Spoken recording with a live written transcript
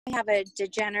have a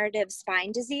degenerative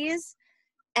spine disease,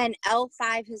 and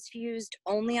L5 has fused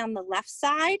only on the left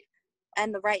side,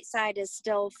 and the right side is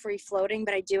still free floating,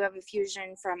 but I do have a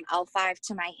fusion from L5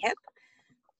 to my hip,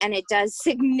 and it does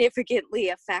significantly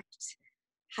affect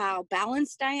how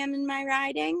balanced I am in my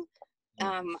riding.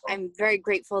 I'm very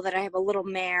grateful that I have a little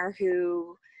mare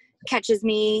who catches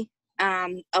me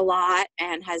a lot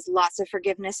and has lots of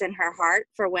forgiveness in her heart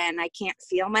for when I can't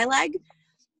feel my leg.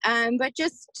 But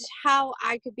just how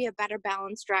I could be a better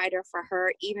balanced rider for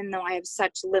her, even though I have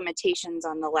such limitations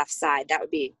on the left side. That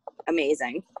would be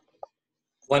amazing.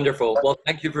 Wonderful. Well,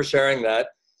 thank you for sharing that.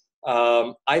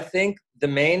 I think the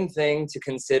main thing to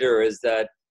consider is that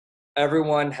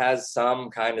everyone has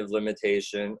some kind of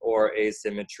limitation or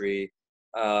asymmetry.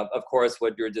 Of course,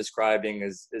 what you're describing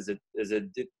is a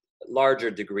larger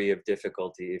degree of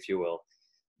difficulty, if you will.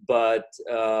 But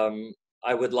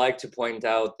I would like to point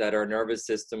out that our nervous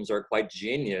systems are quite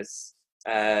genius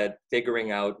at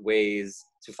figuring out ways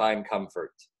to find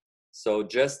comfort. So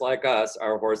just like us,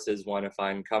 our horses want to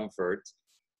find comfort.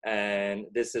 And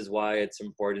this is why it's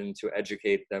important to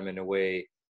educate them in a way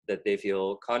that they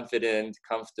feel confident,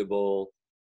 comfortable,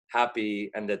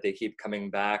 happy, and that they keep coming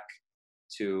back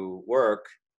to work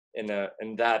in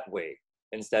that way,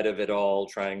 instead of it all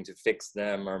trying to fix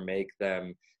them or make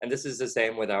them. And this is the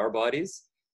same with our bodies.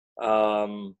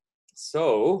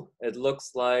 So it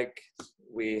looks like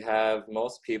we have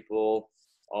most people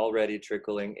already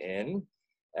trickling in.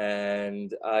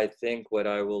 And I think what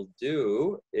I will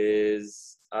do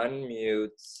is unmute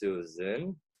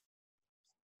Suzan,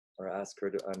 or ask her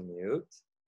to unmute.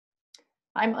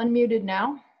 I'm unmuted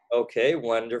now. Okay,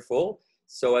 wonderful.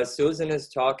 So as Suzan is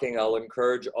talking, I'll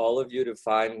encourage all of you to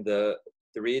find the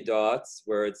 3 dots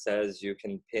where it says you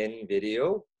can pin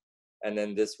video. And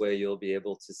then this way you'll be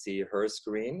able to see her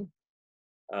screen.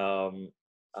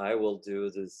 I will do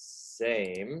the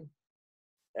same.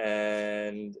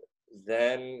 And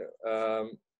then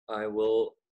I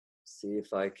will see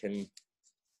if I can.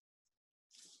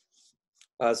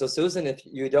 So Suzan, if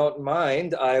you don't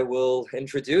mind, I will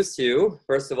introduce you.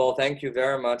 First of all, thank you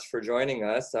very much for joining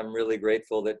us. I'm really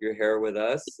grateful that you're here with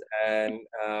us. And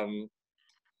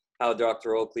how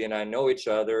Dr. Oakley and I know each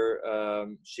other.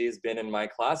 She's been in my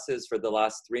classes for the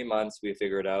last 3 months, we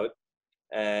figured out.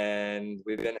 And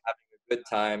we've been having a good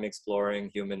time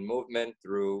exploring human movement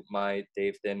through my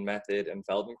Dave Thin method and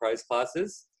Feldenkrais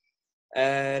classes.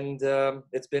 And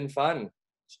it's been fun,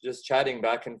 just chatting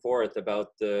back and forth about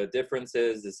the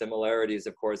differences, the similarities,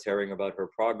 of course, hearing about her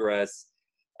progress.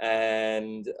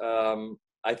 And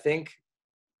I think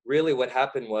really what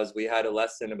happened was we had a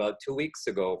lesson about 2 weeks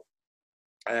ago.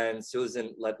 And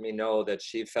Suzan let me know that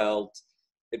she felt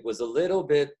it was a little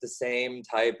bit the same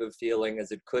type of feeling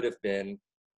as it could have been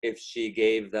if she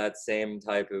gave that same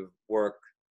type of work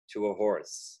to a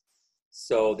horse.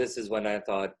 So this is when I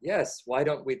thought, yes, why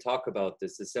don't we talk about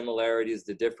this? The similarities,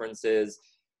 the differences.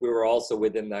 We were also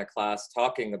within that class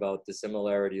talking about the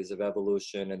similarities of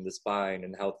evolution and the spine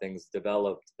and how things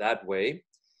developed that way.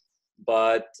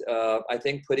 But I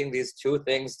think putting these 2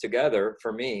 things together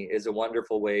for me is a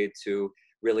wonderful way to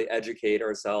really educate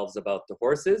ourselves about the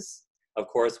horses. Of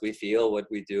course, we feel what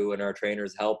we do and our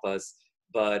trainers help us,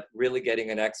 but really getting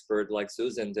an expert like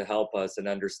Suzan to help us and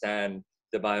understand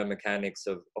the biomechanics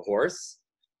of a horse.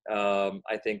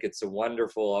 I think it's a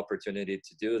wonderful opportunity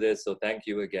to do this. So thank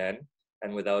you again.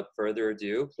 And without further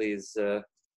ado, please say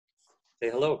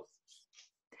hello.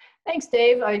 Thanks,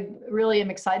 Dave. I really am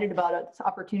excited about this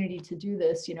opportunity to do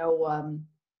this. You know,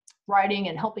 riding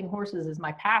and helping horses is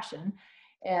my passion.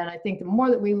 And I think the more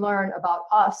that we learn about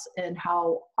us and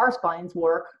how our spines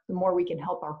work, the more we can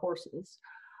help our horses.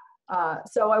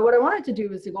 What I wanted to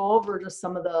do is to go over just a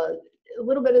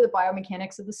little bit of the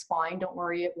biomechanics of the spine. Don't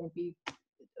worry, it won't be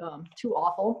too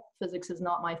awful. Physics is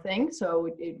not my thing, so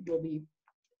it will be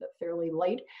fairly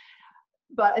light.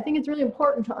 But I think it's really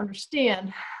important to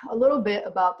understand a little bit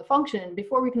about the function.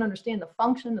 Before we can understand the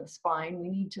function of the spine, we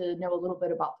need to know a little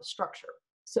bit about the structure.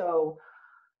 So,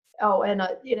 in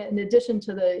addition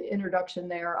to the introduction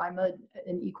there, I'm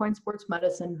an equine sports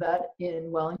medicine vet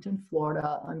in Wellington,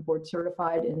 Florida. I'm board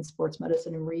certified in sports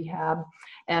medicine and rehab,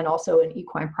 and also in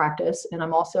equine practice. And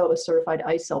I'm also a certified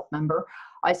ISELP member.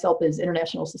 ISELP is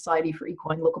International Society for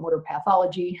Equine Locomotor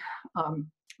Pathology,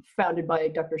 founded by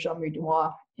Dr. Jean-Marie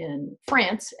Dunois in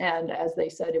France. And as they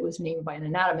said, it was named by an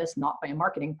anatomist, not by a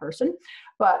marketing person.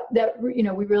 But that, you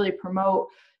know, we really promote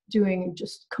doing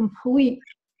just complete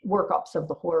workups of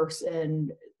the horse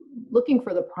and looking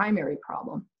for the primary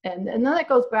problem. And then that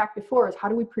goes back before is how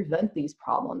do we prevent these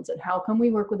problems, and how can we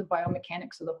work with the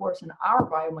biomechanics of the horse and our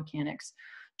biomechanics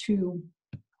to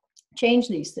change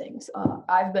these things.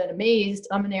 I've been amazed.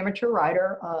 I'm an amateur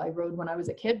rider. I rode when I was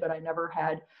a kid, but I never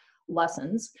had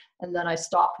lessons. And then I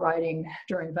stopped riding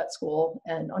during vet school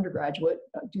and undergraduate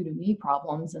due to knee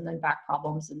problems and then back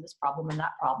problems and this problem and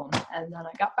that problem. And then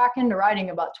I got back into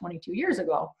riding about 22 years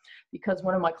ago because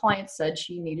one of my clients said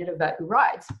she needed a vet who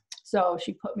rides. So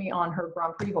she put me on her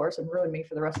Grand Prix horse and ruined me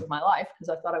for the rest of my life because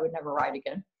I thought I would never ride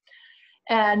again.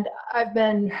 And I've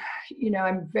been,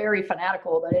 I'm very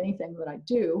fanatical about anything that I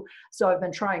do. So I've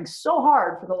been trying so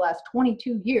hard for the last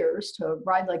 22 years to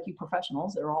ride like you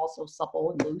professionals. They're all so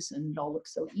supple and loose and it all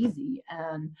looks so easy.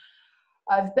 And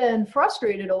I've been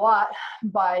frustrated a lot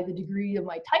by the degree of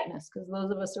my tightness, because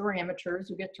those of us who are amateurs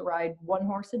who get to ride one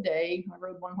horse a day, I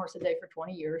rode one horse a day for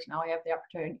 20 years. Now I have the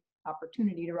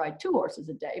opportunity to ride 2 horses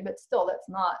a day, but still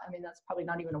that's probably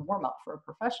not even a warm-up for a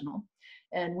professional.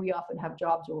 And we often have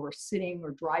jobs where we're sitting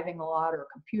or driving a lot or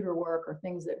computer work or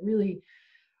things that really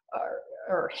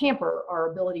or hamper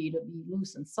our ability to be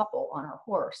loose and supple on our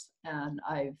horse. And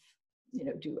I've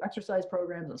do exercise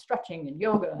programs and stretching and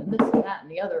yoga and this and that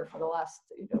and the other for the last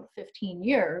 15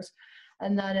 years.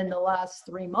 And then in the last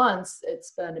 3 months,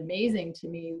 it's been amazing to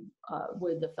me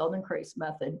with the Feldenkrais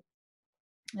method.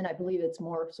 And I believe it's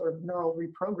more sort of neural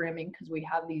reprogramming, because we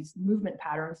have these movement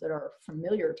patterns that are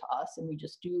familiar to us and we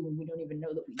just do, and we don't even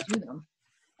know that we do them.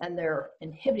 And they're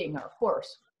inhibiting our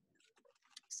horse.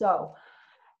 So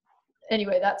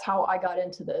anyway, that's how I got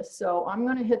into this. So I'm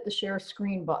going to hit the share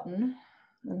screen button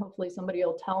and hopefully somebody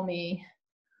will tell me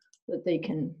that they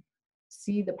can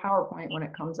see the PowerPoint when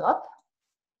it comes up.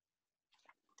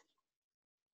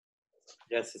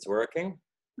 Yes, it's working.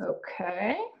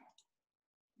 Okay.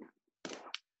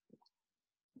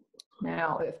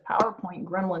 Now, if PowerPoint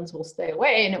gremlins will stay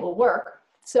away and it will work.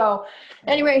 So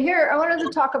anyway, here I wanted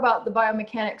to talk about the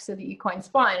biomechanics of the equine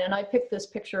spine. And I picked this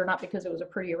picture not because it was a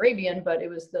pretty Arabian, but it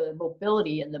was the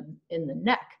mobility in the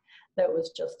neck that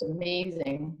was just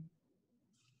amazing.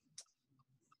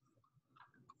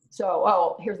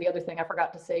 So, here's the other thing I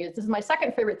forgot to say is this is my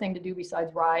second favorite thing to do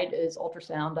besides ride is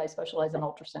ultrasound. I specialize in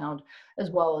ultrasound as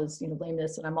well as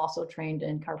lameness, and I'm also trained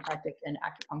in chiropractic and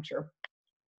acupuncture.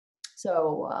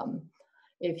 So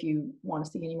if you want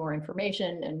to see any more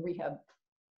information and rehab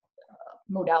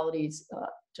modalities,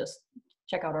 just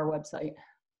check out our website.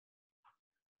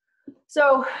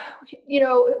 So,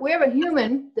 we have a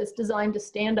human that's designed to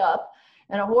stand up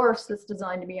and a horse that's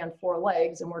designed to be on 4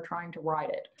 legs, and we're trying to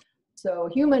ride it. So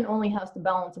a human only has to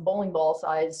balance a bowling ball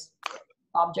size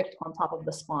object on top of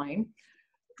the spine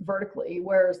vertically,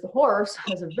 whereas the horse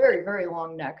has a very, very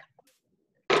long neck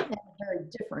and a very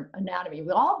different anatomy. We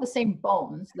all have the same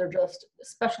bones, they're just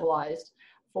specialized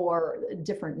for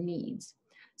different needs.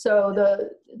 So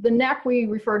the neck we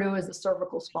refer to as the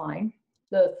cervical spine.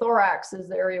 The thorax is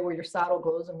the area where your saddle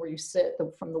goes and where you sit,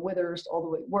 from the withers all the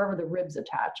way, wherever the ribs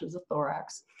attach is the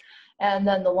thorax. And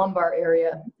then the lumbar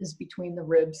area is between the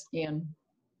ribs and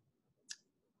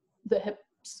the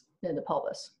hips and the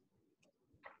pelvis.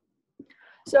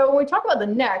 So when we talk about the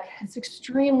neck, it's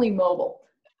extremely mobile,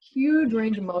 huge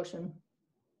range of motion.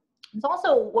 It's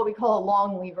also what we call a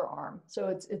long lever arm. So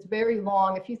it's very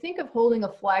long. If you think of holding a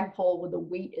flagpole with a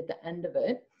weight at the end of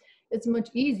it, it's much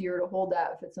easier to hold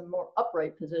that if it's a more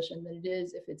upright position than it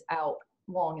is if it's out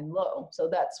long and low. So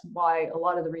that's why a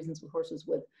lot of the reasons with horses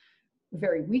with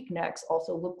very weak necks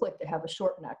also look like they have a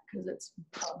short neck, because it's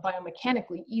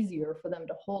biomechanically easier for them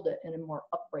to hold it in a more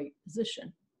upright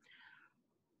position.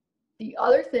 The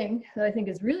other thing that I think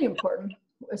is really important,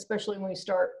 especially when we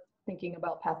start thinking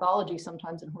about pathology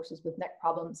sometimes in horses with neck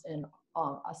problems and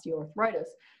osteoarthritis,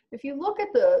 if you look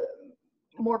at the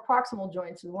more proximal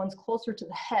joints, the ones closer to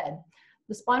the head,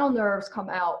 the spinal nerves come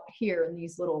out here in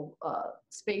these little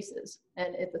spaces.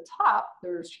 And at the top,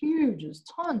 there's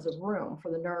tons of room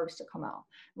for the nerves to come out.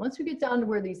 Once we get down to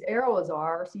where these arrows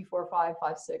are, C4, 5,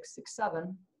 5, 6, 6,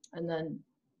 7, and then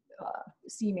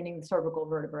C meaning the cervical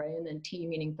vertebrae, and then T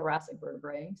meaning thoracic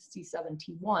vertebrae, C7,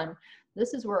 T1,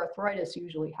 this is where arthritis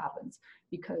usually happens,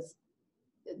 because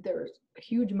there's a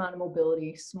huge amount of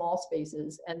mobility, small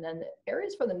spaces, and then the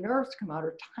areas for the nerves to come out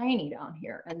are tiny down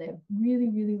here, and they have really,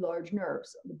 really large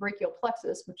nerves. The brachial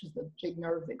plexus, which is the big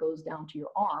nerve that goes down to your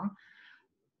arm,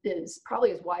 is probably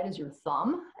as wide as your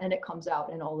thumb, and it comes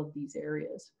out in all of these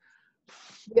areas.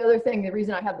 The other thing, the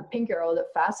reason I have the pink arrow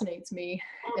that fascinates me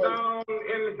is,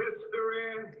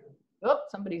 oh,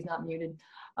 somebody's not muted,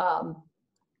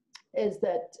 is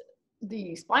that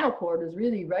the spinal cord is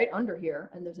really right under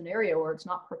here, and there's an area where it's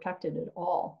not protected at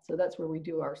all. So that's where we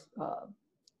do our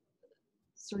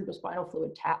cerebrospinal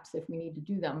fluid taps if we need to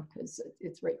do them, because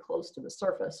it's right close to the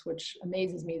surface, which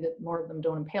amazes me that more of them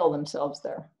don't impale themselves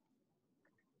there.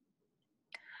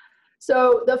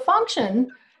 So the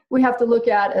function we have to look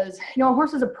at as, you know, a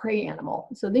horse is a prey animal.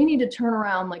 So they need to turn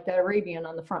around like that Arabian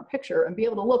on the front picture and be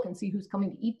able to look and see who's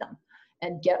coming to eat them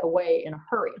and get away in a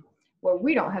hurry. Well,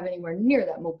 we don't have anywhere near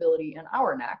that mobility in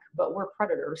our neck, but we're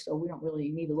predators, so we don't really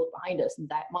need to look behind us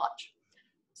that much.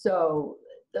 So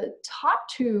the top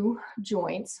two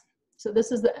joints, so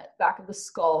this is the back of the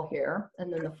skull here,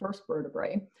 and then the first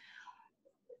vertebrae,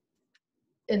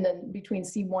 and then between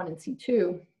C1 and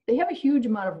C2, they have a huge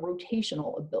amount of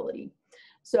rotational ability.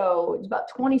 So it's about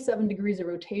 27 degrees of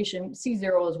rotation.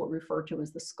 C0 is what we refer to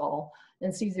as the skull,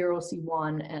 and C0,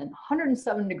 C1, and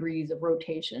 107 degrees of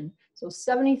rotation. So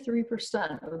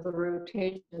 73% of the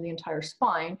rotation of the entire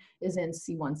spine is in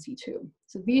C1, C2.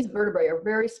 So these vertebrae are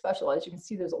very specialized. You can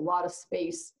see there's a lot of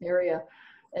space area,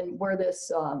 and where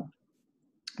this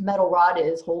metal rod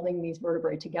is holding these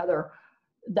vertebrae together,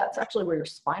 that's actually where your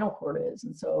spinal cord is.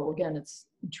 And so again, it's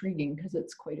intriguing because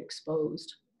it's quite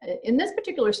exposed. In this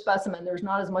particular specimen, there's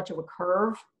not as much of a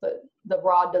curve. The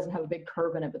rod doesn't have a big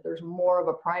curve in it, but there's more of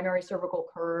a primary cervical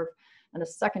curve and a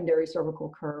secondary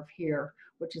cervical curve here,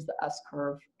 which is the S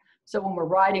curve. So when we're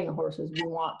riding the horses, we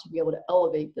want to be able to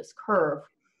elevate this curve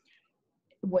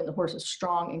when the horse is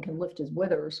strong and can lift his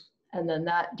withers, and then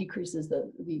that decreases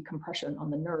the compression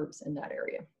on the nerves in that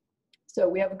area. So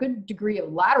we have a good degree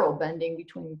of lateral bending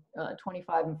between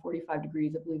 25 and 45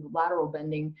 degrees, I believe, lateral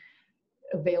bending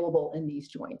available in these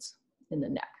joints in the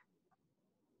neck.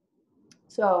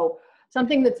 So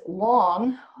something that's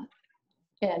long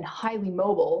and highly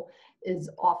mobile is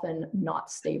often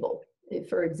not stable.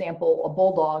 For example, a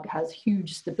bulldog has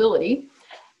huge stability.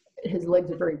 His legs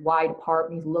are very wide apart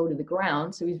and he's low to the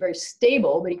ground, so he's very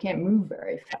stable, but he can't move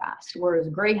very fast. Whereas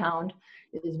a greyhound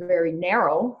is very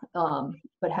narrow,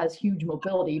 but has huge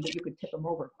mobility, but you could tip him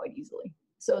over quite easily.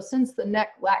 So since the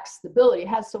neck lacks stability, it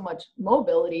has so much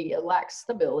mobility, it lacks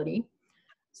stability.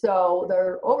 So there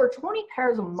are over 20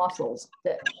 pairs of muscles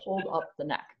that hold up the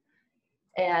neck.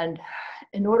 And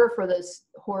in order for this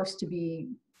horse to be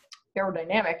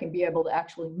aerodynamic and be able to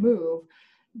actually move,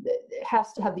 it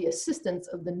has to have the assistance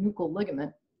of the nuchal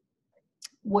ligament,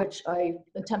 which I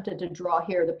attempted to draw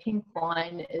here. The pink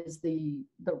line is the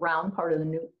round part of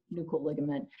the nuchal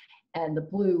ligament, and the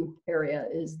blue area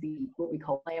is what we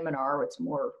call laminar. It's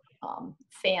more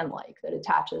fan-like, that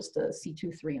attaches to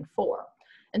C2, 3, and 4.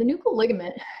 And the nuchal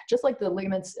ligament, just like the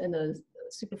ligaments in the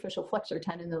superficial flexor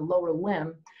tendon in the lower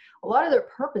limb, a lot of their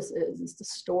purpose is to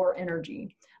store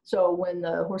energy. So when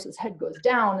the horse's head goes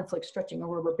down, it's like stretching a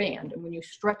rubber band. And when you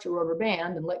stretch a rubber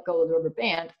band and let go of the rubber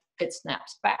band, it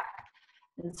snaps back.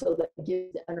 And so that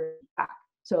gives the energy back.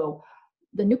 So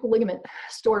the nuchal ligament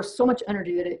stores so much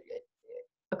energy that it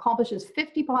accomplishes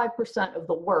 55% of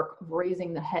the work of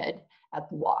raising the head at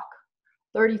the walk,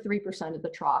 33% at the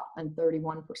trot, and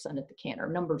 31% at the canter.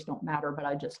 Numbers don't matter, but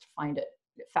I just find it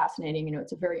fascinating. You know,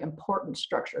 it's a very important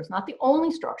structure. It's not the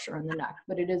only structure in the neck,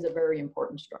 but it is a very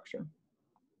important structure.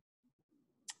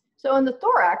 So in the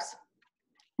thorax,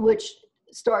 which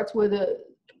starts with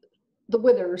the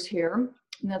withers here,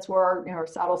 and that's where our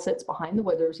saddle sits behind the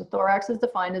withers. The thorax is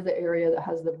defined as the area that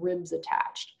has the ribs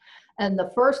attached. And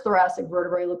the first thoracic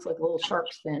vertebrae looks like a little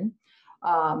shark's fin.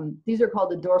 These are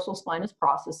called the dorsal spinous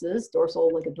processes,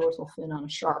 dorsal like a dorsal fin on a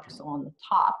shark, so on the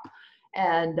top.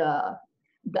 And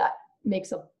that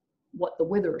makes up what the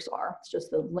withers are. It's just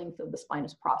the length of the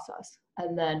spinous process.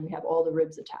 And then we have all the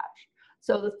ribs attached.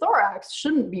 So the thorax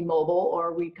shouldn't be mobile,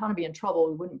 or we'd kind of be in trouble.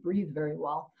 We wouldn't breathe very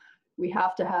well. We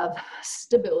have to have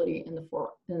stability in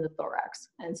the thorax.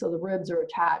 And so the ribs are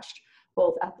attached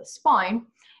both at the spine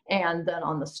and then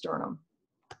on the sternum.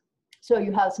 So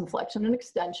you have some flexion and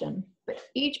extension, but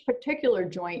each particular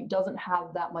joint doesn't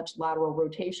have that much lateral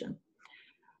rotation.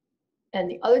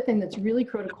 And the other thing that's really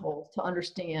critical to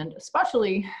understand,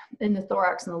 especially in the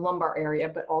thorax and the lumbar area,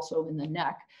 but also in the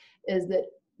neck, is that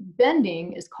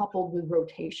bending is coupled with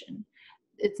rotation.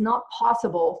 It's not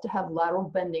possible to have lateral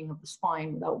bending of the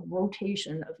spine without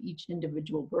rotation of each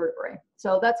individual vertebrae.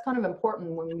 So that's kind of important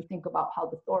when we think about how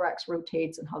the thorax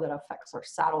rotates and how that affects our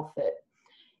saddle fit,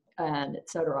 and et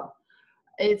cetera.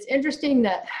 It's interesting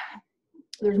that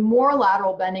there's more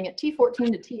lateral bending at T14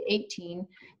 to T18.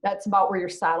 That's about where your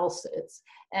saddle sits.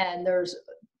 And there's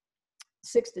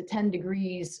 6 to 10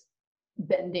 degrees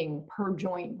bending per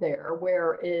joint there,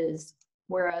 whereas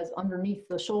underneath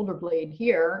the shoulder blade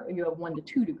here, you have 1 to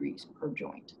 2 degrees per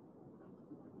joint.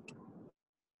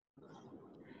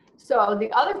 So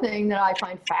the other thing that I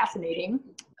find fascinating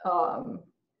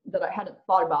that I hadn't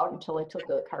thought about until I took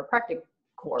the chiropractic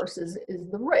course is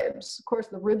the ribs. Of course,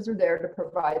 the ribs are there to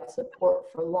provide support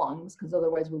for lungs, because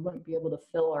otherwise we wouldn't be able to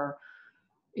fill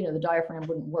the diaphragm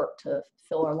wouldn't work to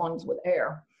fill our lungs with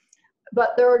air.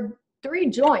 But there are 3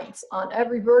 joints on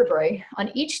every vertebrae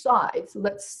on each side, so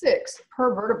that's 6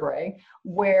 per vertebrae,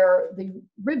 where the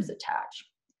ribs attach.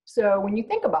 So when you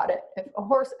think about it, if a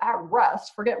horse at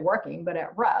rest, forget working, but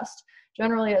at rest,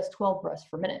 generally has 12 breaths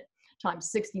per minute,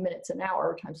 times 60 minutes an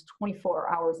hour, times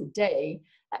 24 hours a day,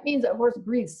 that means that horse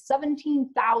breathes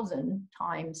 17,000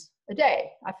 times a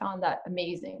day. I found that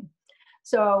amazing.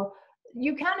 So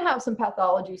you can have some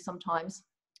pathology sometimes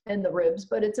in the ribs,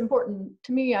 but it's important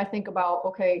to me. I think about,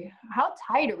 okay, how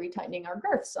tight are we tightening our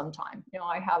girths sometime? You know,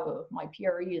 I have my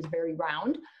PRE is very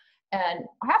round, and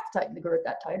I have to tighten the girth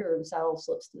that tight or the saddle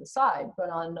slips to the side. But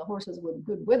on the horses with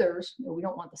good withers, you know, we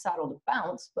don't want the saddle to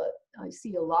bounce, but I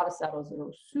see a lot of saddles that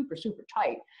are super, super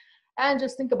tight. And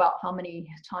just think about how many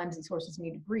times these horses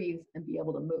need to breathe and be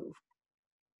able to move.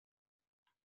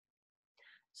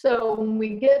 So when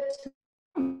we get to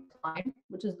the spine,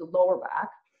 which is the lower back,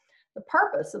 the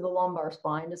purpose of the lumbar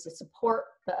spine is to support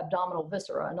the abdominal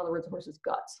viscera. In other words, the horse's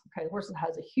guts. Okay, the horse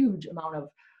has a huge amount of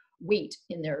weight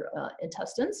in their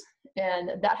intestines,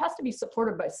 and that has to be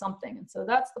supported by something. And so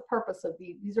that's the purpose of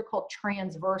these are called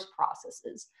transverse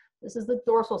processes. This is the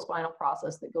dorsal spinal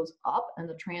process that goes up, and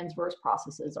the transverse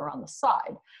processes are on the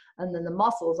side. And then the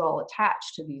muscles all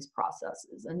attached to these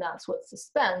processes, and that's what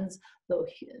suspends the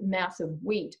massive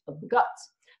weight of the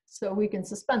guts. So we can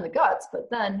suspend the guts, but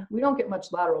then we don't get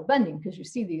much lateral bending, because you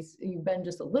see these, you bend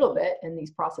just a little bit and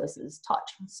these processes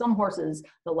touch. Some horses,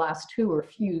 the last 2 are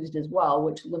fused as well,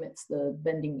 which limits the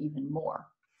bending even more.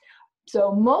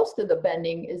 So most of the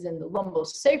bending is in the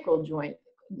lumbosacral joint,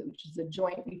 which is the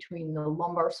joint between the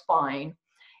lumbar spine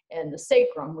and the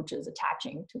sacrum, which is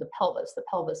attaching to the pelvis. The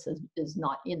pelvis is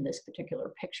not in this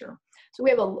particular picture. So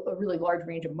we have a really large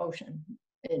range of motion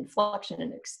in flexion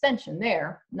and extension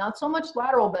there. Not so much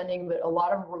lateral bending, but a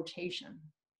lot of rotation.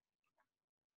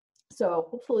 So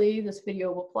hopefully this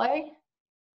video will play.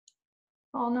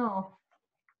 Oh no.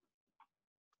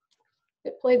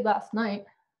 It played last night.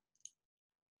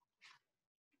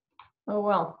 Oh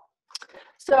well.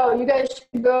 So you guys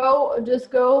should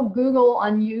just go Google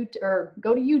on YouTube, or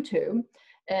go to YouTube,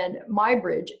 and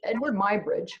Edward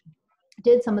Muybridge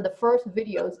did some of the first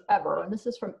videos ever, and this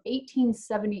is from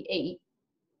 1878.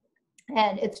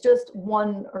 And it's just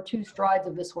 1 or 2 strides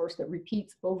of this horse that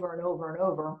repeats over and over and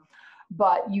over.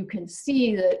 But you can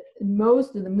see that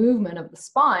most of the movement of the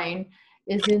spine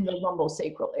is in the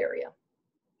lumbosacral area.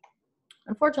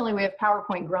 Unfortunately, we have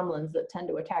PowerPoint gremlins that tend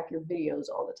to attack your videos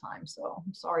all the time, so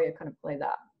I'm sorry I couldn't play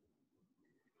that.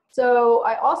 So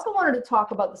I also wanted to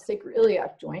talk about the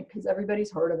sacroiliac joint, because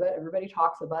everybody's heard of it, everybody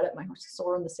talks about it. My horse is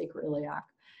sore in the sacroiliac.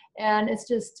 And it's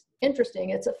just interesting.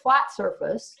 It's a flat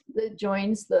surface that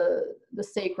joins the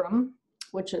sacrum,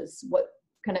 which is what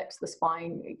connects the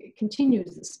spine. It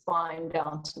continues the spine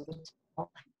down to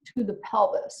the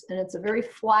pelvis. And it's a very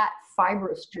flat,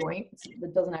 fibrous joint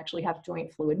that doesn't actually have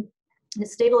joint fluid.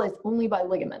 It's stabilized only by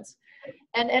ligaments.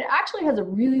 And it actually has a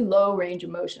really low range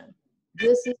of motion.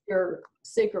 This is your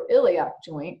sacroiliac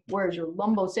joint, whereas your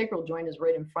lumbosacral joint is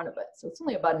right in front of it. So it's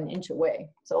only about 1 inch away.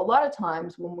 So a lot of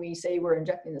times when we say we're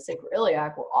injecting the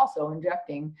sacroiliac, we're also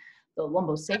injecting the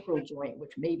lumbosacral joint,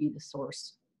 which may be the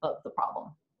source of the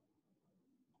problem.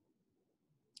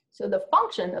 So the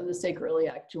function of the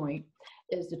sacroiliac joint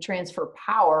is to transfer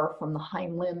power from the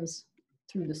hind limbs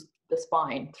through the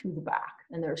spine, through the back.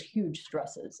 And there's huge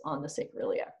stresses on the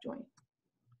sacroiliac joint.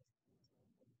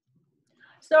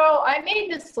 So I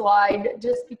made this slide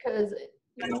just because,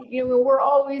 you know, we're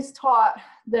always taught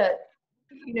that,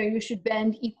 you know, you should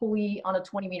bend equally on a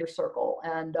 20-meter circle.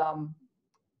 And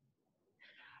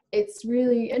it's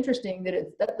really interesting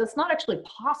that that's not actually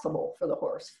possible for the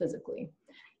horse physically.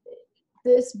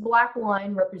 This black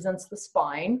line represents the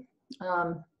spine.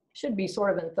 Should be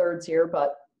sort of in thirds here,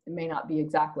 but it may not be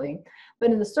exactly.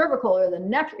 But in the cervical or the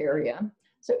neck area,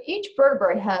 so each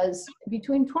vertebrae has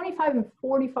between 25 and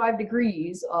 45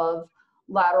 degrees of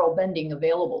lateral bending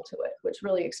available to it, which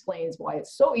really explains why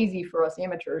it's so easy for us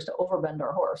amateurs to overbend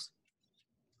our horse.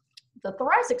 The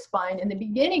thoracic spine, in the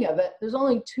beginning of it, there's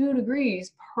only 2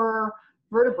 degrees per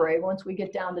vertebrae. Once we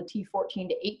get down to T14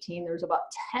 to 18, there's about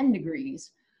 10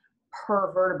 degrees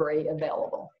per vertebrae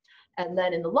available. And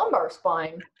then in the lumbar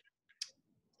spine,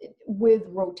 with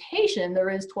rotation, there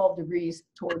is 12 degrees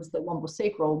towards the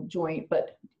lumbosacral joint,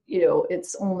 but you know,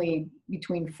 it's only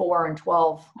between 4 and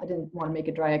 12. I didn't want to make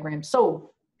a diagram so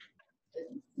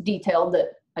detailed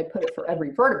that I put it for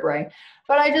every vertebrae,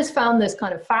 but I just found this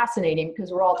kind of fascinating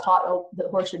because we're all taught, oh, the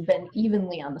horse should bend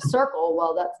evenly on the circle.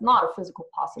 Well, that's not a physical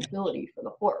possibility for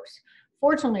the horse.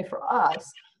 Fortunately for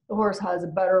us, the horse has a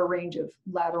better range of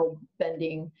lateral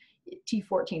bending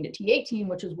T14 to T18,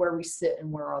 which is where we sit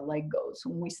and where our leg goes.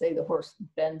 When we say the horse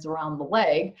bends around the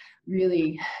leg,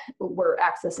 really we're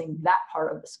accessing that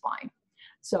part of the spine.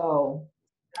 So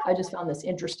I just found this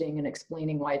interesting in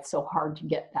explaining why it's so hard to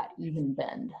get that even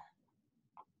bend.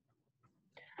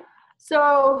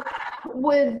 So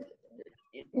with,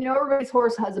 everybody's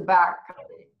horse has a back,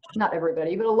 not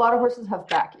everybody, but a lot of horses have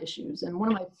back issues. And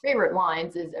one of my favorite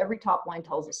lines is every top line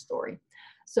tells a story.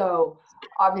 So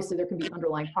obviously there can be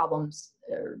underlying problems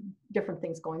or different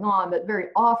things going on, but very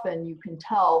often you can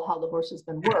tell how the horse has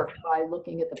been worked by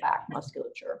looking at the back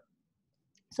musculature.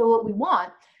 So what we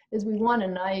want is we want a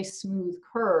nice smooth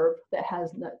curve that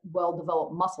has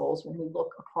well-developed muscles when we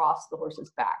look across the horse's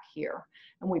back here.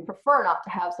 And we prefer not to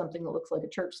have something that looks like a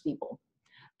church steeple.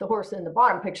 The horse in the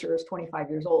bottom picture is 25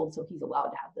 years old, so he's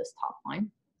allowed to have this top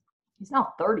line. He's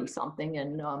now 30 something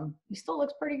and he still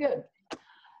looks pretty good.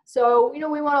 So,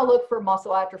 we want to look for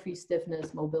muscle atrophy,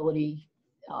 stiffness, mobility.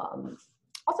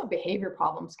 Also behavior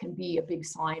problems can be a big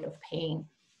sign of pain.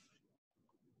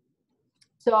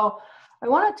 So I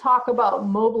want to talk about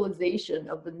mobilization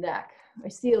of the neck. I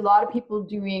see a lot of people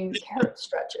doing carrot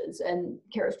stretches, and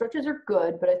carrot stretches are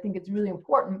good, but I think it's really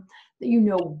important that you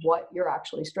know what you're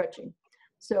actually stretching.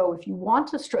 So if you want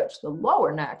to stretch the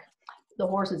lower neck, the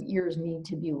horse's ears need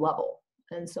to be level.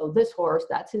 And so this horse,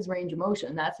 that's his range of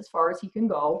motion. That's as far as he can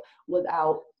go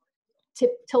without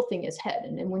tilting his head.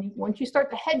 And then once you start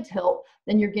the head tilt,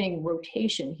 then you're getting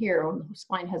rotation here. The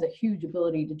spine has a huge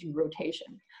ability to do rotation.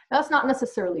 Now, that's not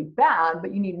necessarily bad,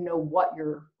 but you need to know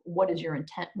what is your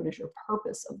intent, what is your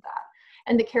purpose of that.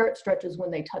 And the carrot stretches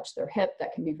when they touch their hip,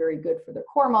 that can be very good for their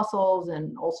core muscles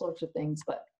and all sorts of things.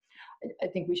 But I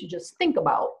think we should just think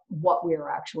about what we are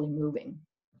actually moving.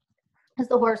 As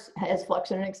the horse has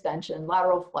flexion and extension,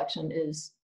 lateral flexion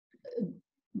is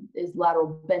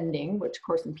lateral bending, which of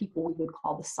course in people we would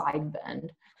call the side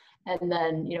bend. And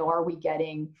then, are we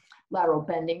getting lateral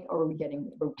bending or are we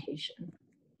getting rotation?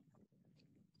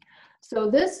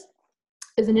 So this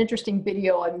is an interesting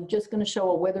video. I'm just going to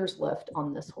show a withers lift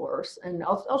on this horse, and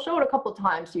I'll show it a couple of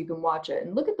times so you can watch it.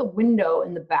 And look at the window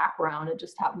in the background. It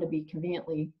just happened to be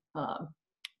conveniently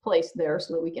placed there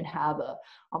so that we can have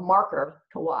a marker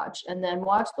to watch. And then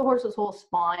watch the horse's whole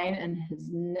spine and his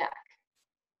neck.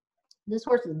 This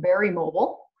horse is very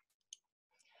mobile.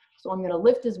 So I'm going to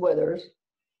lift his withers,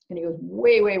 and he goes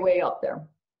way, way, way up there.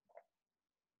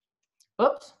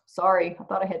 Oops, sorry. I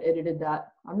thought I had edited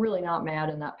that. I'm really not mad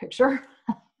in that picture.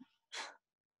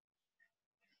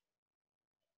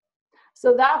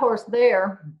 So that horse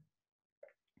there,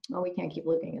 oh, we can't keep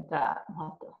looking at that. I'll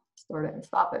have to start it and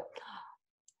stop it.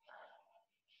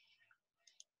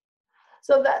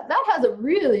 So that has a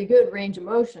really good range of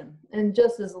motion. And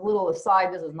just as a little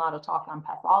aside, this is not a talk on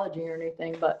pathology or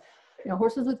anything, but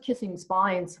horses with kissing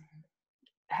spines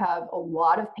have a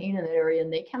lot of pain in that area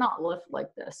and they cannot lift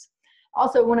like this.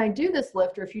 Also, when I do this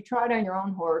lift, or if you try it on your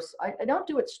own horse, I don't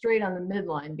do it straight on the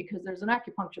midline because there's an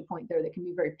acupuncture point there that can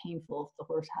be very painful if the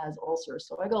horse has ulcers.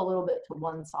 So I go a little bit to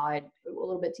one side, a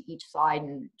little bit to each side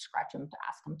and scratch them to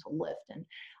ask them to lift. And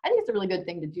I think it's a really good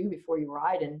thing to do before you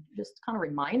ride and just kind of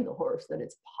remind the horse that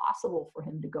it's possible for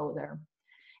him to go there.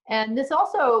 And this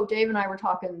also, Dave and I were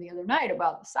talking the other night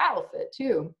about the saddle fit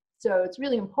too. So it's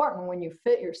really important when you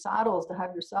fit your saddles to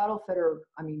have your saddle fitter,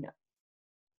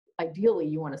 ideally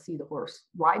you want to see the horse,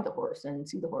 ride the horse and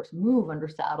see the horse move under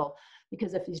saddle,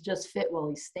 because if he's just fit while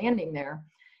he's standing there,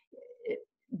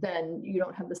 then you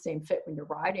don't have the same fit when you're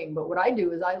riding. But what I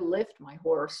do is I lift my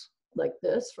horse like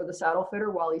this for the saddle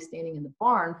fitter while he's standing in the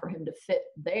barn for him to fit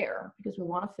there, because we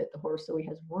want to fit the horse so he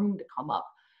has room to come up.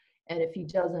 And if he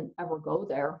doesn't ever go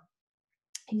there,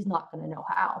 he's not going to know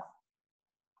how.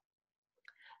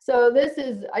 So this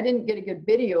is, I didn't get a good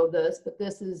video of this, but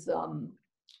this is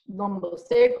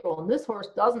lumbosacral, and this horse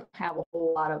doesn't have a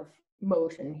whole lot of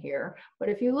motion here. But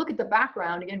if you look at the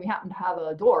background, again, we happen to have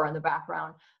a door in the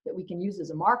background that we can use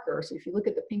as a marker. So if you look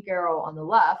at the pink arrow on the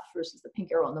left versus the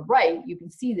pink arrow on the right, you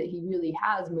can see that he really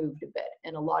has moved a bit.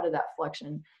 And a lot of that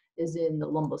flexion is in the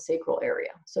lumbosacral area.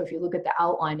 So if you look at the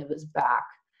outline of his back,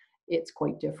 it's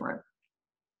quite different.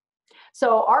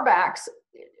 So our backs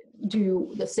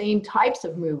do the same types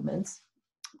of movements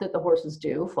that the horses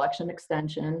do: flexion,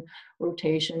 extension,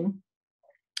 rotation,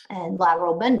 and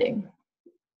lateral bending.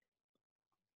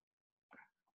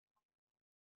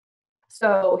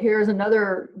 So here's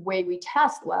another way we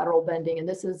test lateral bending, and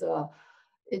this is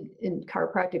in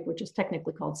chiropractic, which is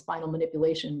technically called spinal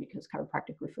manipulation because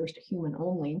chiropractic refers to human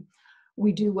only.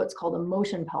 We do what's called a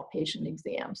motion palpation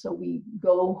exam. So we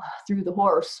go through the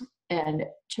horse and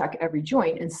check every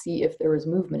joint and see if there is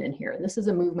movement in here. And this is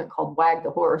a movement called wag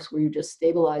the horse, where you just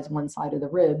stabilize one side of the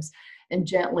ribs and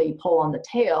gently pull on the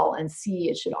tail and see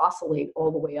it should oscillate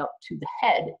all the way up to the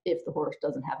head if the horse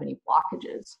doesn't have any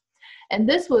blockages. And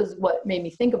this was what made me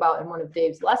think about in one of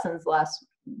Dave's lessons last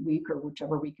week, or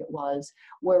whichever week it was,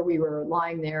 where we were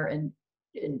lying there and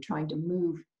trying to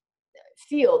move,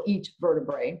 feel each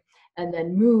vertebrae, and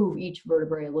then move each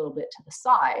vertebrae a little bit to the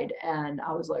side. And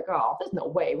I was like, oh, there's no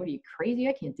way. What are you, crazy?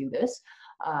 I can't do this.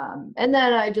 And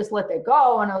then I just let that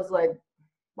go. And I was like,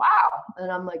 wow.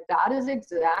 And I'm like, that is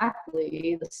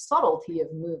exactly the subtlety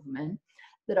of movement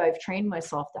that I've trained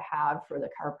myself to have for the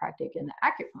chiropractic and the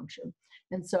acupuncture.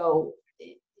 And so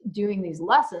doing these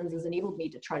lessons has enabled me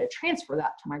to try to transfer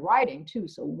that to my riding too,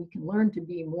 so we can learn to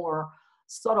be more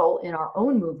subtle in our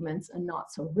own movements and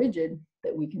not so rigid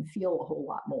that we can feel a whole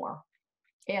lot more.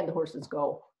 And the horses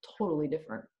go totally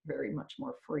different, very much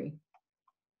more free.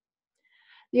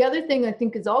 The other thing I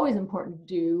think is always important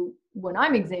to do when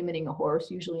I'm examining a horse,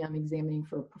 usually I'm examining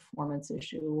for a performance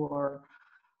issue or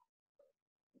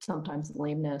sometimes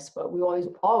lameness, but we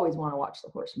always want to watch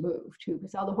the horse move too,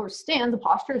 because how the horse stands, the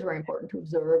posture is very important to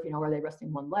observe. You know, are they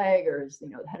resting one leg, or is, you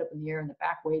know, the head up in the air and the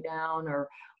back way down, or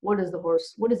what is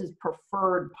his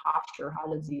preferred posture?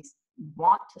 How does he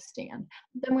want to stand?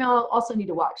 But then we also need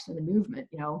to watch the movement,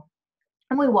 you know,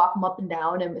 and we walk them up and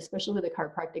down, and especially with the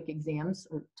chiropractic exams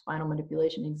or spinal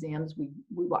manipulation exams, we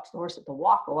watch the horse at the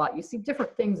walk a lot. You see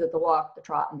different things at the walk, the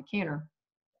trot, and the canter.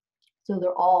 So they're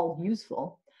all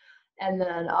useful. And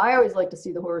then I always like to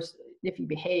see the horse, if he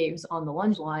behaves on the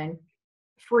lunge line,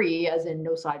 free, as in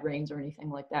no side reins or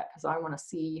anything like that, because I want to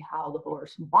see how the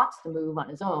horse wants to move on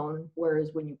his own,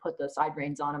 whereas when you put the side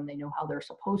reins on them, they know how they're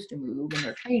supposed to move and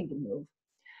they're trained to move.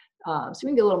 So we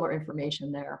can get a little more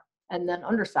information there. And then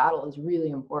under saddle is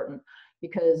really important,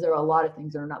 because there are a lot of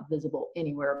things that are not visible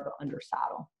anywhere but under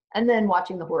saddle. And then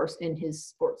watching the horse in his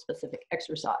sport-specific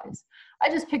exercise. I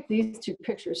just picked these two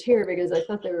pictures here because I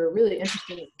thought they were a really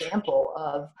interesting example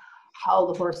of how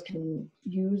the horse can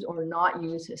use or not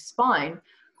use his spine.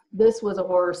 This was a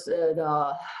horse at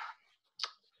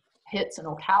hits in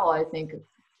Ocala, I think,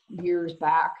 years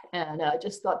back, and I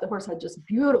just thought the horse had just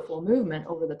beautiful movement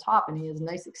over the top, and he has a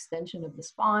nice extension of the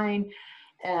spine.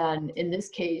 And in this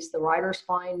case, the rider's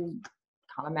spine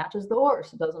kind of matches the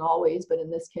horse. It doesn't always, but in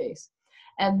this case.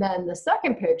 And then the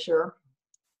second picture,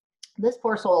 this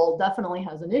poor soul definitely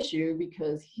has an issue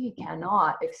because he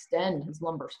cannot extend his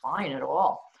lumbar spine at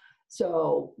all.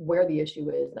 So where the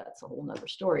issue is, that's a whole nother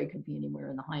story. It could be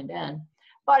anywhere in the hind end.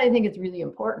 But I think it's really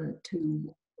important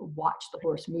to watch the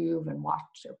horse move and watch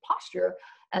their posture,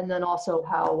 and then also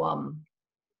how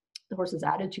the horse's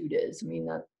attitude is. I mean,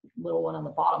 that little one on the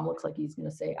bottom looks like he's going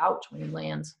to say ouch when he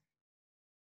lands.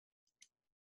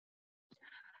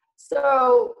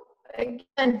 So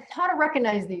again, how to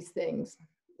recognize these things.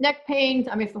 Neck pain,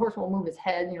 I mean, if the horse won't move his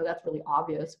head, you know, that's really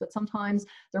obvious, but sometimes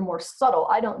they're more subtle.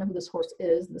 I don't know who this horse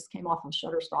is. This came off of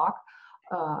Shutterstock,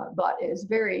 but it's a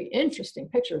very interesting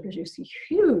picture because you see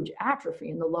huge atrophy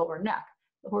in the lower neck.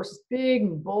 The horse is big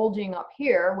and bulging up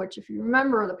here, which if you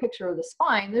remember the picture of the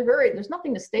spine, there's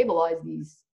nothing to stabilize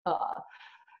these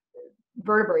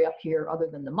vertebrae up here other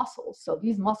than the muscles. So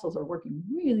these muscles are working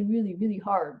really, really, really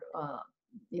hard.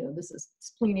 You know, this is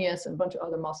splenius and a bunch of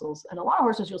other muscles. And a lot of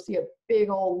horses, you'll see a big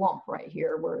old lump right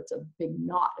here where it's a big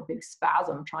knot, a big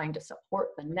spasm trying to support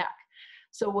the neck.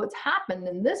 So what's happened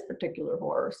in this particular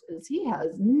horse is he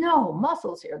has no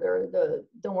muscles here.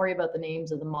 Don't worry about the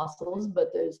names of the muscles,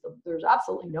 but there's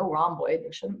absolutely no rhomboid.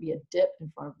 There shouldn't be a dip in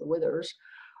front of the withers.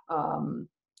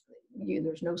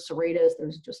 There's no serratus.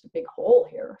 There's just a big hole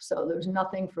here. So there's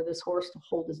nothing for this horse to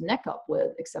hold his neck up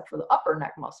with except for the upper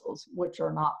neck muscles, which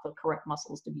are not the correct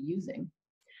muscles to be using.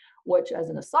 Which, as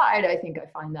an aside, I think I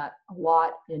find that a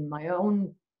lot in my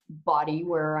own body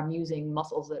where I'm using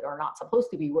muscles that are not supposed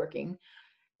to be working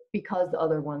because the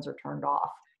other ones are turned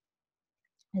off.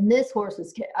 And this horse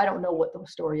is, I don't know what the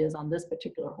story is on this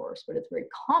particular horse, but it's very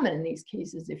common in these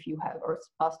cases if you have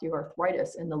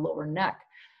osteoarthritis in the lower neck,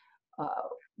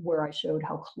 where I showed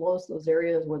how close those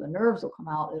areas where the nerves will come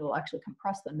out, it'll actually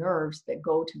compress the nerves that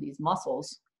go to these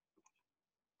muscles.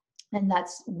 And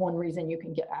that's one reason you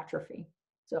can get atrophy.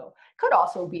 So it could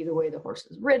also be the way the horse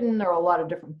is ridden. There are a lot of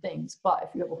different things, but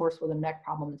if you have a horse with a neck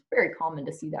problem, it's very common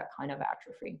to see that kind of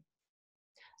atrophy.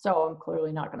 So I'm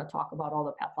clearly not going to talk about all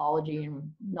the pathology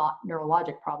and not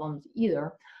neurologic problems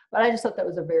either, but I just thought that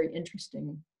was a very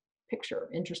interesting picture,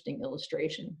 interesting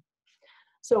illustration.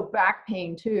 So back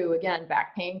pain too, again,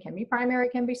 back pain can be primary,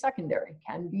 can be secondary,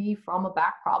 can be from a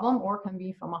back problem or can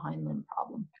be from a hind limb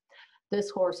problem. This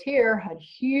horse here had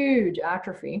huge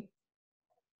atrophy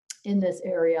in this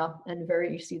area, and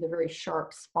you see the very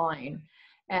sharp spine.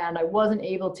 And I wasn't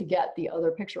able to get the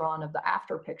other picture on of the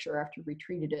after picture after we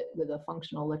treated it with a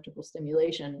functional electrical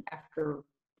stimulation after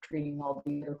treating all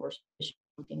the other horses,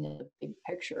 looking at the big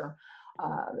picture.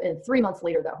 And 3 months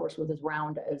later, that horse was as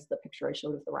round as the picture I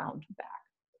showed of the round back.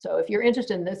 So if you're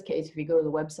interested in this case, if you go to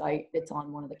the website, it's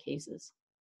on one of the cases.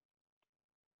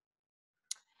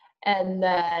 And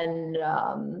then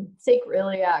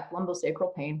sacroiliac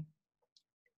lumbosacral pain,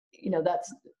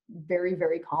 that's very,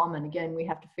 very common. Again, we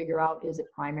have to figure out, is it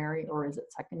primary or is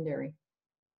it secondary?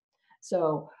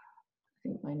 So I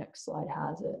think my next slide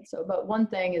has it. So, but one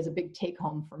thing is a big take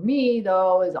home for me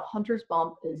though, is a hunter's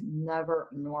bump is never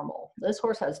normal. This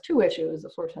horse has two issues.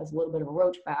 This horse has a little bit of a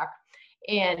roach back,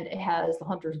 and it has the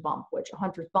hunter's bump, which a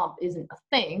hunter's bump isn't a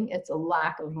thing. It's a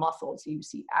lack of muscle. So you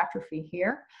see atrophy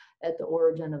here at the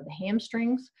origin of the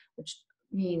hamstrings, which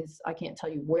means I can't tell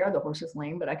you where the horse is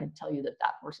laying, but I can tell you that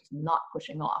that horse is not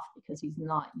pushing off because he's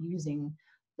not using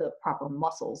the proper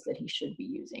muscles that he should be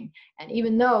using. And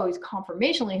even though he's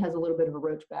conformationally has a little bit of a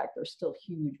roach back, there's still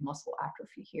huge muscle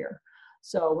atrophy here.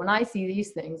 So when I see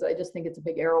these things, I just think it's a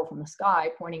big arrow from the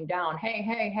sky pointing down, hey,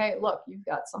 hey, hey, look, you've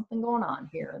got something going on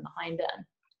here in the hind end.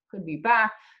 Could be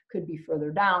back, could be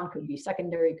further down, could be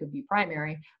secondary, could be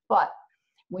primary. But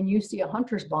when you see a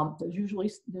hunter's bump, there's usually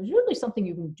something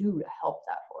you can do to help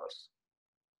that horse.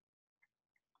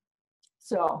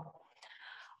 So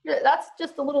that's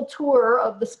just a little tour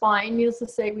of the spine. Needless to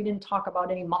say, we didn't talk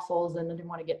about any muscles, and I didn't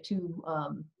want to get too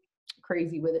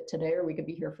crazy with it today, or we could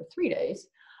be here for 3 days.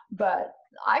 But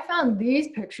I found these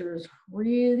pictures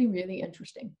really, really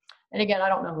interesting. And again, I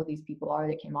don't know who these people are.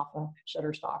 They came off a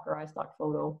Shutterstock or iStock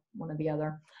photo, one or the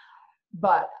other.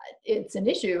 But it's an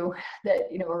issue that,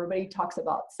 everybody talks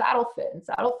about saddle fit, and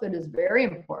saddle fit is very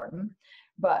important.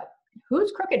 But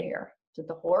who's crooked here? Is it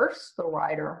the horse, the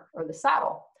rider, or the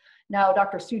saddle? Now,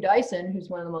 Dr. Sue Dyson, who's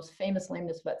one of the most famous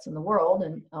lameness vets in the world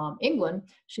in England,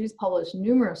 she's published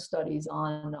numerous studies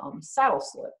on saddle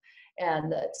slip,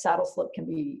 and that saddle slip can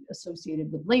be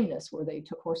associated with lameness, where they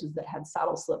took horses that had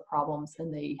saddle slip problems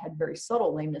and they had very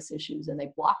subtle lameness issues, and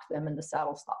they blocked them and the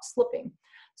saddle stopped slipping.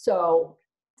 So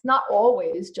it's not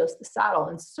always just the saddle,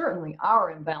 and certainly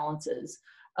our imbalances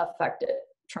affect it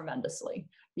tremendously,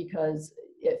 because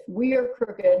if we are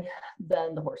crooked,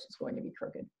 then the horse is going to be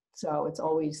crooked. So it's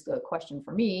always the question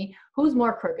for me, who's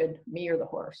more crooked, me or the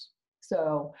horse?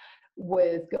 So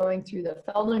with going through the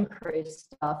Feldenkrais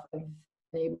stuff, I've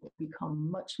been able to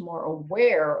become much more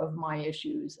aware of my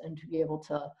issues and to be able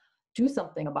to do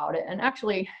something about it. And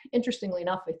actually, interestingly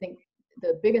enough, I think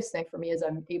the biggest thing for me is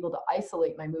I'm able to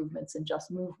isolate my movements and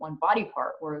just move one body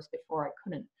part, whereas before I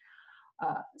couldn't.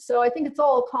 So I think it's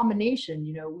all a combination.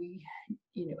 We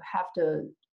have to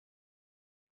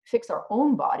fix our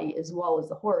own body as well as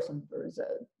the horse. And as a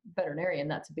veterinarian,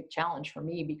 that's a big challenge for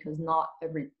me, because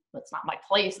that's not my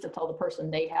place to tell the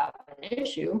person they have an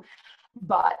issue,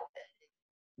 but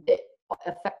it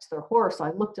affects their horse.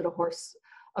 I looked at a horse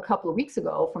a couple of weeks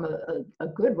ago from a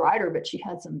good rider, but she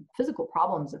had some physical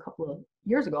problems a couple of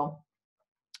years ago.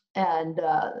 And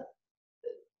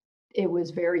it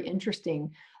was very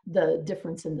interesting, the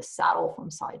difference in the saddle from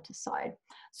side to side.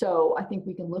 So I think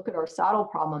we can look at our saddle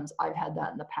problems. I've had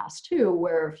that in the past too,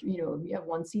 where if you have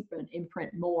one seat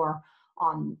imprint more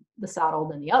on the saddle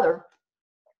than the other,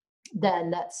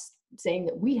 then that's saying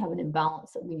that we have an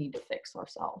imbalance that we need to fix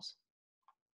ourselves.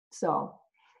 So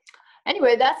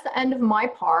anyway, that's the end of my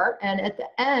part. And at the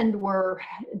end,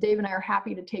 Dave and I are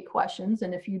happy to take questions.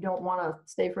 And if you don't want to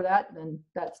stay for that, then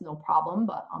that's no problem.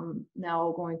 But I'm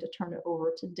now going to turn it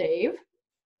over to Dave.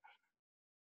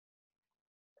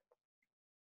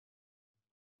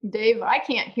 Dave, I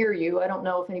can't hear you. I don't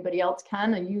know if anybody else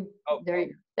can. Are you? Oh, there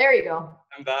you go.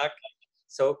 I'm back.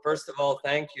 So first of all,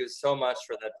 thank you so much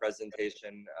for that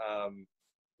presentation.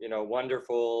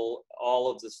 Wonderful. All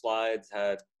of the slides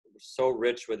were so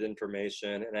rich with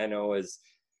information. And I know as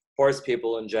horse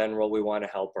people in general, we want to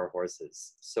help our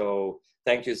horses. So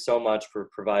thank you so much for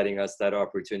providing us that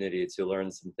opportunity to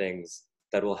learn some things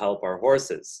that will help our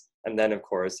horses. And then, of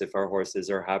course, if our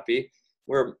horses are happy,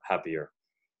 we're happier.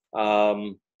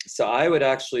 So I would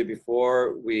actually,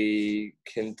 before we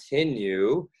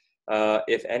continue,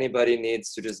 if anybody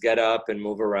needs to just get up and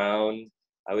move around,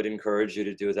 I would encourage you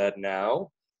to do that now.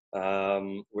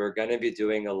 We're going to be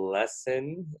doing a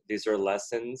lesson. These are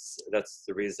lessons. That's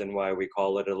the reason why we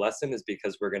call it a lesson, is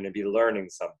because we're going to be learning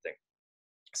something.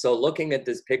 So looking at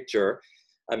this picture,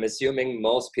 I'm assuming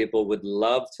most people would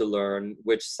love to learn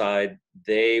which side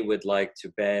they would like to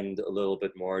bend a little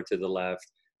bit more to the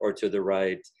left or to the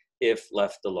right if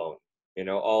left alone.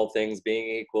 All things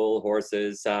being equal,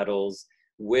 horses, saddles,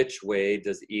 which way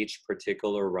does each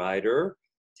particular rider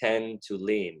tend to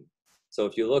lean. So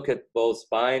if you look at both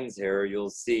spines here, you'll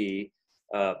see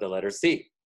the letter C.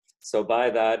 So by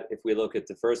that, if we look at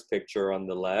the first picture on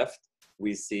the left,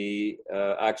 we see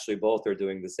actually both are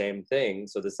doing the same thing.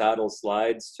 So the saddle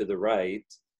slides to the right,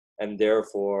 and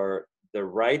therefore the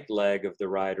right leg of the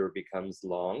rider becomes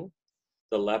long.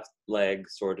 The left leg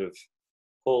sort of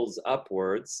pulls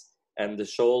upwards, and the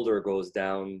shoulder goes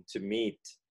down to meet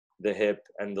the hip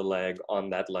and the leg on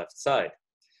that left side.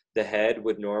 The head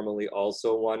would normally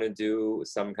also want to do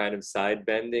some kind of side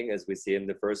bending, as we see in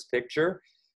the first picture.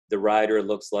 The rider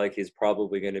looks like he's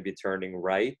probably going to be turning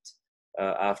right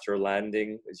after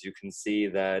landing. As you can see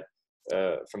that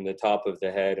from the top of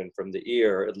the head and from the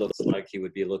ear, it looks like he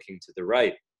would be looking to the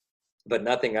right. But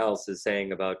nothing else is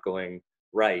saying about going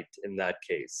right in that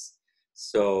case.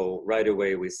 So right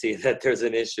away we see that there's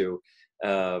an issue.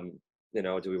 You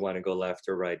know, do we want to go left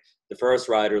or right? The first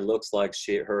rider looks like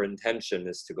her intention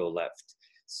is to go left.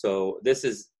 So this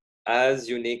is, as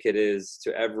unique it is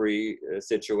to every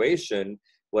situation,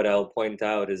 what I'll point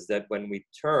out is that when we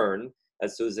turn,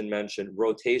 as Suzan mentioned,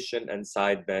 rotation and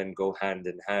side bend go hand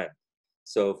in hand.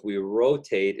 So if we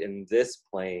rotate in this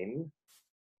plane,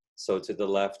 so to the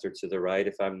left or to the right,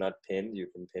 if I'm not pinned, you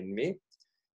can pin me.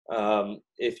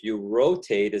 If you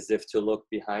rotate as if to look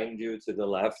behind you to the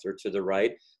left or to the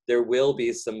right, there will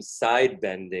be some side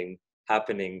bending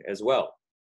happening as well.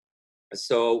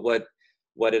 So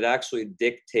what it actually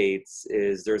dictates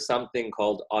is there's something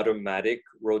called automatic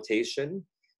rotation,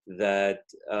 that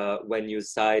when you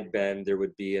side bend, there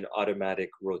would be an automatic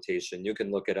rotation. You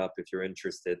can look it up if you're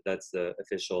interested. That's the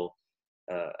official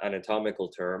anatomical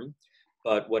term.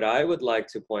 But what I would like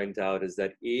to point out is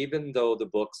that even though the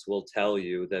books will tell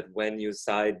you that when you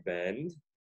side bend,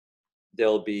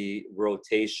 there'll be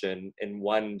rotation in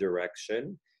one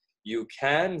direction, you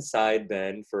can side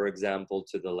bend, for example,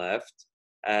 to the left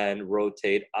and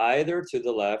rotate either to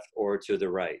the left or to the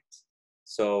right.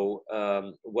 So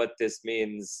what this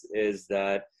means is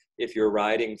that if you're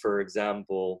riding, for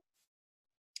example,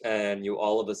 and you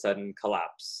all of a sudden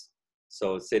collapse,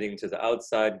 so sitting to the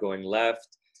outside, going left,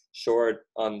 short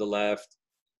on the left,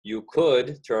 you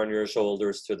could turn your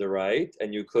shoulders to the right,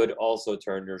 and you could also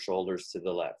turn your shoulders to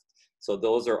the left. So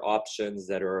those are options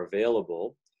that are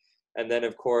available. And then,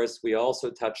 of course, we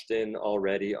also touched in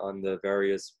already on the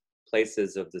various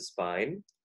places of the spine.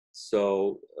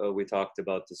 So we talked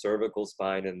about the cervical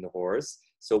spine in the horse.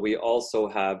 So we also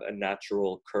have a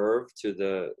natural curve to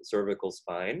the cervical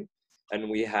spine, and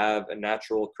we have a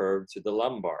natural curve to the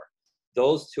lumbar.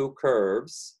 Those two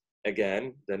curves,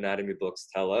 again, the anatomy books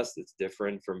tell us it's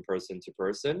different from person to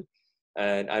person.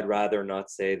 And I'd rather not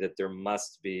say that there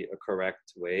must be a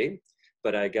correct way,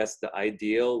 but I guess the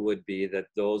ideal would be that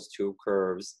those two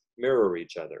curves mirror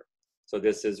each other. So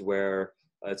this is where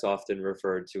it's often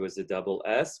referred to as a double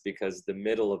S, because the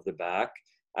middle of the back,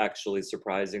 actually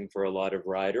surprising for a lot of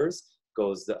riders,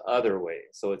 goes the other way.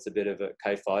 So it's a bit of a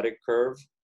kyphotic curve.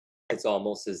 It's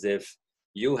almost as if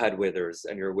you had withers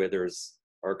and your withers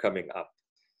are coming up.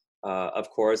 Of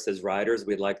course, as riders,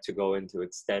 we'd like to go into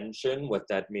extension. What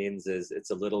that means is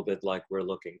it's a little bit like we're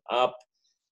looking up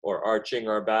or arching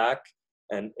our back.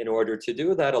 And in order to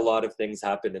do that, a lot of things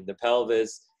happen in the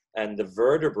pelvis, and the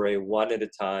vertebrae, one at a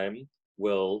time,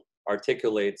 will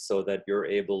articulate so that you're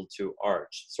able to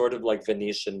arch, sort of like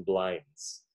Venetian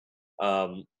blinds.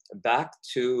 Back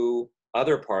to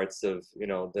other parts of, you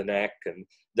know, the neck, and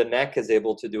the neck is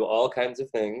able to do all kinds of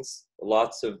things,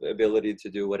 lots of ability to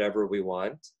do whatever we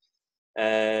want.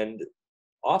 And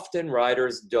often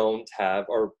riders don't have,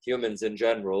 or humans in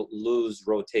general, lose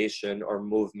rotation or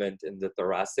movement in the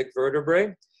thoracic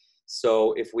vertebrae.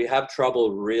 So if we have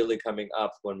trouble really coming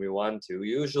up when we want to,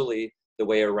 usually the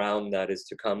way around that is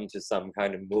to come to some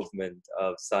kind of movement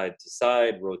of side to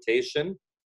side rotation,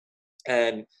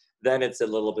 and then it's a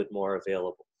little bit more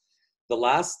available. The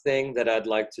last thing that I'd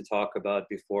like to talk about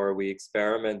before we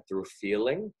experiment through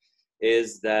feeling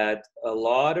is that a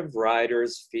lot of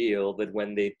riders feel that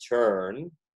when they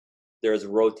turn, there's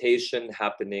rotation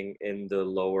happening in the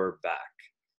lower back.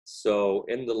 So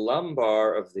in the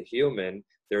lumbar of the human,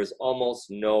 there's almost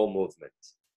no movement.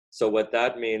 So what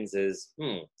that means is,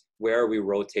 where are we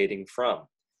rotating from?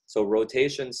 So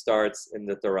rotation starts in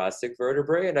the thoracic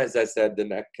vertebrae, and as I said, the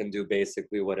neck can do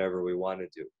basically whatever we want to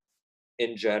do.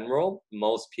 In general,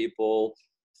 most people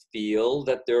feel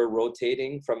that they're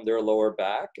rotating from their lower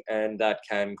back, and that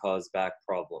can cause back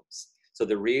problems. So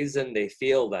the reason they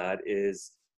feel that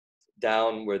is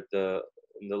down with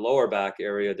in the lower back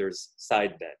area, there's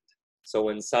side bend. So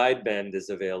when side bend is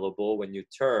available, when you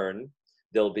turn,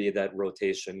 there'll be that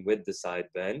rotation with the side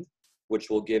bend. which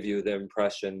will give you the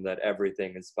impression that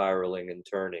everything is spiraling and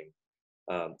turning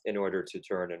in order to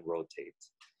turn and rotate.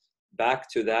 Back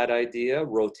to that idea,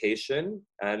 rotation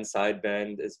and side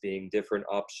bend as being different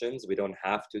options. We don't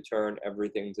have to turn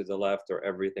everything to the left or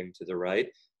everything to the right.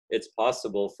 It's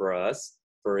possible for us.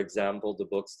 For example,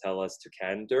 the books tell us to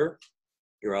canter.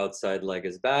 Your outside leg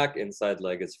is back, inside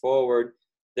leg is forward.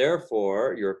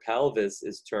 Therefore, your pelvis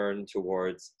is turned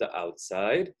towards the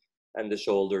outside and the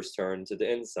shoulders turn to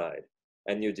the inside.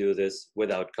 And you do this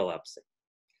without collapsing.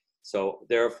 So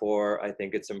therefore, I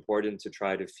think it's important to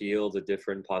try to feel the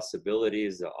different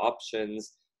possibilities, the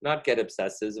options, not get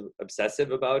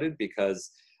obsessive about it,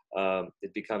 because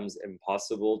it becomes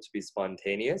impossible to be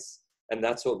spontaneous. And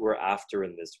that's what we're after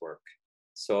in this work.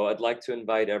 So I'd like to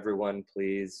invite everyone,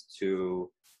 please, to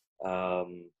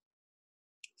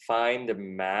find a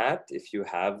mat if you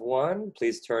have one.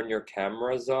 Please turn your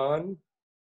cameras on.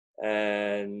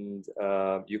 And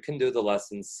you can do the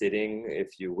lesson sitting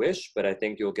if you wish, but I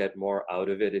think you'll get more out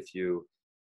of it if you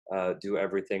do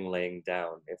everything laying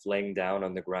down. If laying down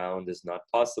on the ground is not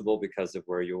possible because of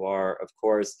where you are, of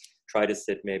course, try to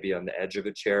sit maybe on the edge of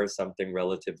a chair, something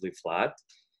relatively flat.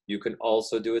 You can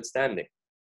also do it standing.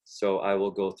 So I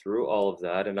will go through all of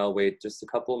that, and I'll wait just a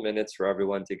couple minutes for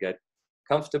everyone to get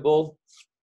comfortable,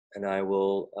 and I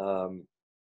will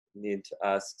need to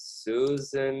ask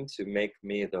Susan to make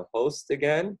me the host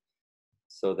again,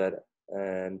 so that,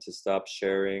 and to stop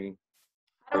sharing.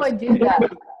 How do I do that?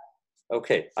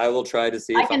 Okay, I will try to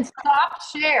see I if can stop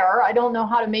share. I don't know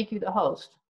how to make you the host.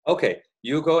 Okay,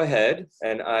 you go ahead,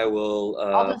 and I will.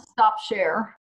 I'll just stop share.